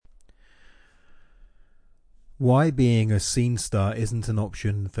Why being a scenester isn't an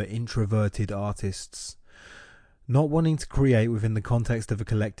option for introverted artists. Not wanting to create within the context of a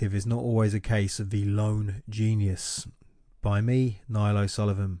collective is not always a case of the lone genius. By me, Niall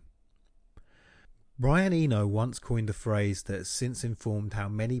O'Sullivan. Brian Eno once coined a phrase that has since informed how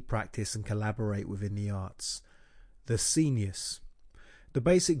many practice and collaborate within the arts: the scenius. The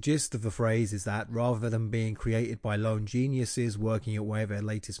basic gist of the phrase is that rather than being created by lone geniuses working away at their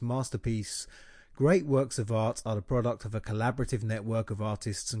latest masterpiece, great works of art are the product of a collaborative network of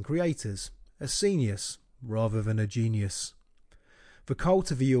artists and creators, a scenius rather than a genius. The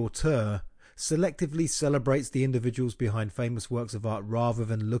cult of the auteur selectively celebrates the individuals behind famous works of art rather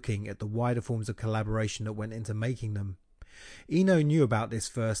than looking at the wider forms of collaboration that went into making them. Eno knew about this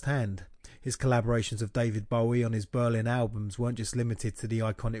firsthand. His collaborations of David Bowie on his Berlin albums weren't just limited to the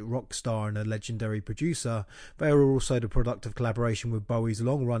iconic rock star and a legendary producer, they were also the product of collaboration with Bowie's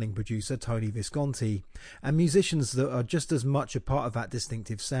long-running producer Tony Visconti, and musicians that are just as much a part of that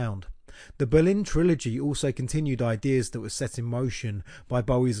distinctive sound. The Berlin trilogy also continued ideas that were set in motion by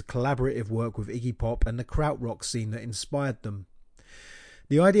Bowie's collaborative work with Iggy Pop and the krautrock scene that inspired them.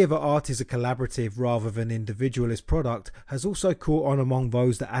 The idea that art is a collaborative rather than individualist product has also caught on among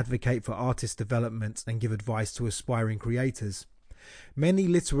those that advocate for artist development and give advice to aspiring creators. Many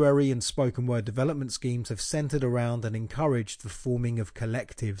literary and spoken word development schemes have centered around and encouraged the forming of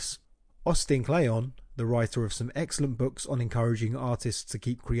collectives. Austin Kleon, the writer of some excellent books on encouraging artists to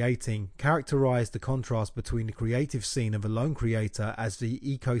keep creating, characterized the contrast between the creative scene of a lone creator as the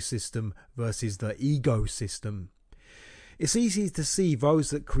ecosystem versus the ego system. It's easy to see those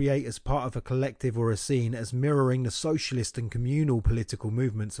that create as part of a collective or a scene as mirroring the socialist and communal political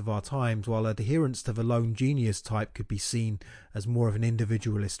movements of our times, while adherence to the lone genius type could be seen as more of an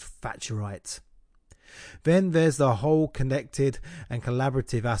individualist Thatcherite. Then there's the whole connected and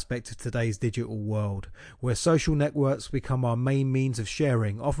collaborative aspect of today's digital world, where social networks become our main means of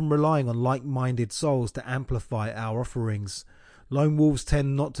sharing, often relying on like-minded souls to amplify our offerings. Lone wolves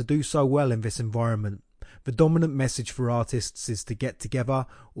tend not to do so well in this environment. The dominant message for artists is to get together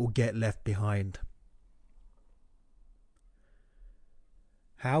or get left behind.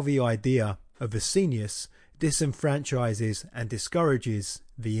 How the idea of the scenius disenfranchises and discourages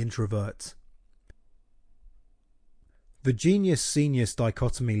the introvert. The genius-scenius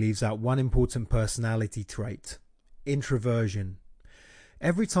dichotomy leaves out one important personality trait: introversion.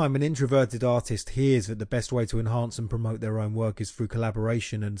 Every time an introverted artist hears that the best way to enhance and promote their own work is through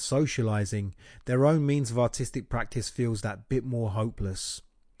collaboration and socializing, their own means of artistic practice feels that bit more hopeless.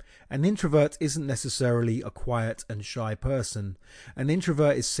 An introvert isn't necessarily a quiet and shy person. An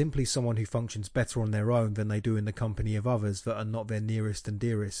introvert is simply someone who functions better on their own than they do in the company of others that are not their nearest and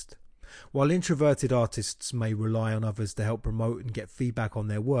dearest. While introverted artists may rely on others to help promote and get feedback on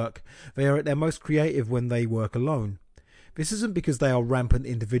their work, they are at their most creative when they work alone. This isn't because they are rampant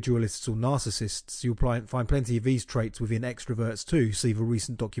individualists or narcissists. You'll find plenty of these traits within extroverts too. See the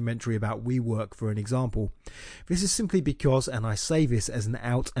recent documentary about WeWork for an example. This is simply because, and I say this as an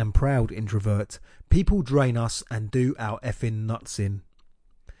out and proud introvert, people drain us and do our effing nuts in.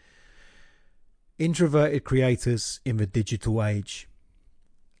 Introverted creators in the digital age.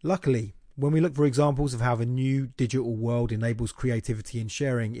 Luckily, when we look for examples of how the new digital world enables creativity and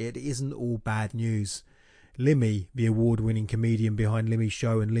sharing, it isn't all bad news. Limmy, the award-winning comedian behind Limmy's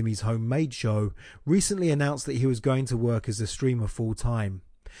Show and Limmy's Homemade Show, recently announced that he was going to work as a streamer full-time.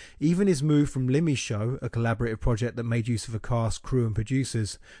 Even his move from Limmy's Show, a collaborative project that made use of a cast, crew and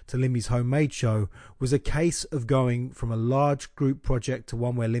producers, to Limmy's Homemade Show was a case of going from a large group project to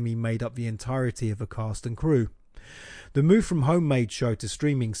one where Limmy made up the entirety of a cast and crew. The move from Homemade Show to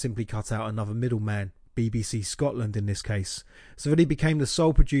streaming simply cut out another middleman, BBC Scotland in this case, so that he became the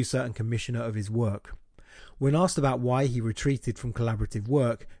sole producer and commissioner of his work. When asked about why he retreated from collaborative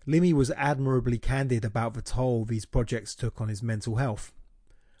work, Limmy was admirably candid about the toll these projects took on his mental health.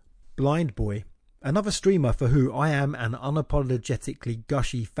 Blind Boy, another streamer for who I am an unapologetically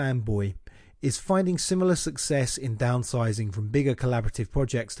gushy fanboy, is finding similar success in downsizing from bigger collaborative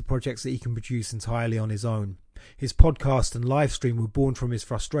projects to projects that he can produce entirely on his own. His podcast and live stream were born from his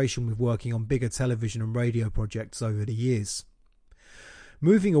frustration with working on bigger television and radio projects over the years.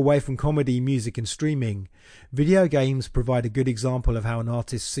 Moving away from comedy, music and streaming, video games provide a good example of how an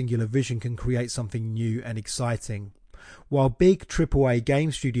artist's singular vision can create something new and exciting. While big AAA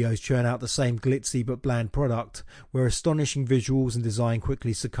game studios churn out the same glitzy but bland product, where astonishing visuals and design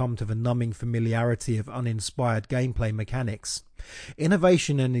quickly succumb to the numbing familiarity of uninspired gameplay mechanics,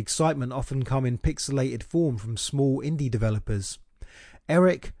 innovation and excitement often come in pixelated form from small indie developers.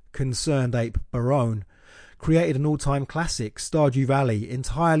 Eric Concerned Ape Barone created an all-time classic, Stardew Valley,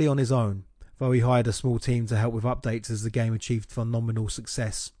 entirely on his own. though he hired a small team to help with updates as the game achieved phenomenal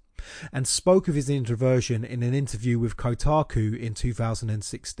success, and spoke of his introversion in an interview with Kotaku in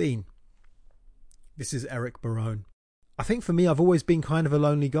 2016. This is Eric Barone. I think for me, I've always been kind of a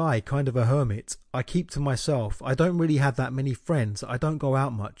lonely guy, kind of a hermit. I keep to myself. I don't really have that many friends. I don't go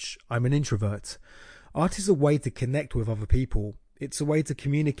out much. I'm an introvert. Art is a way to connect with other people. It's a way to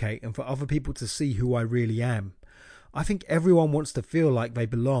communicate and for other people to see who I really am. I think everyone wants to feel like they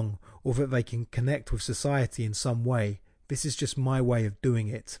belong or that they can connect with society in some way. This is just my way of doing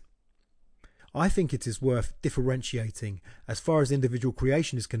it. I think it is worth differentiating, as far as individual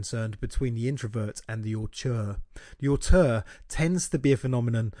creation is concerned, between the introvert and the auteur. The auteur tends to be a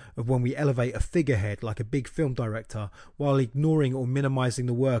phenomenon of when we elevate a figurehead like a big film director while ignoring or minimizing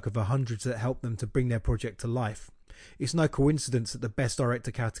the work of the hundreds that help them to bring their project to life. It's no coincidence that the Best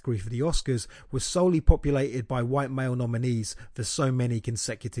Director category for the Oscars was solely populated by white male nominees for so many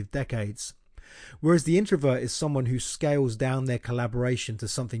consecutive decades. Whereas the introvert is someone who scales down their collaboration to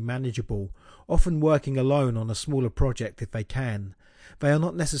something manageable, often working alone on a smaller project if they can. They are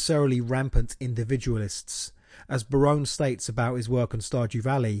not necessarily rampant individualists. As Barone states about his work on Stardew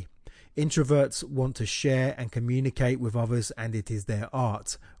Valley, introverts want to share and communicate with others, and it is their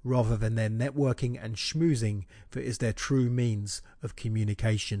art, rather than their networking and schmoozing, that is their true means of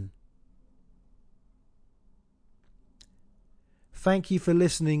communication. Thank you for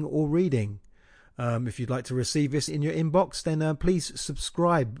listening or reading. If you'd like to receive this in your inbox, then please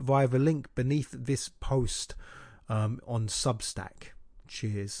subscribe via the link beneath this post on Substack.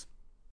 Cheers.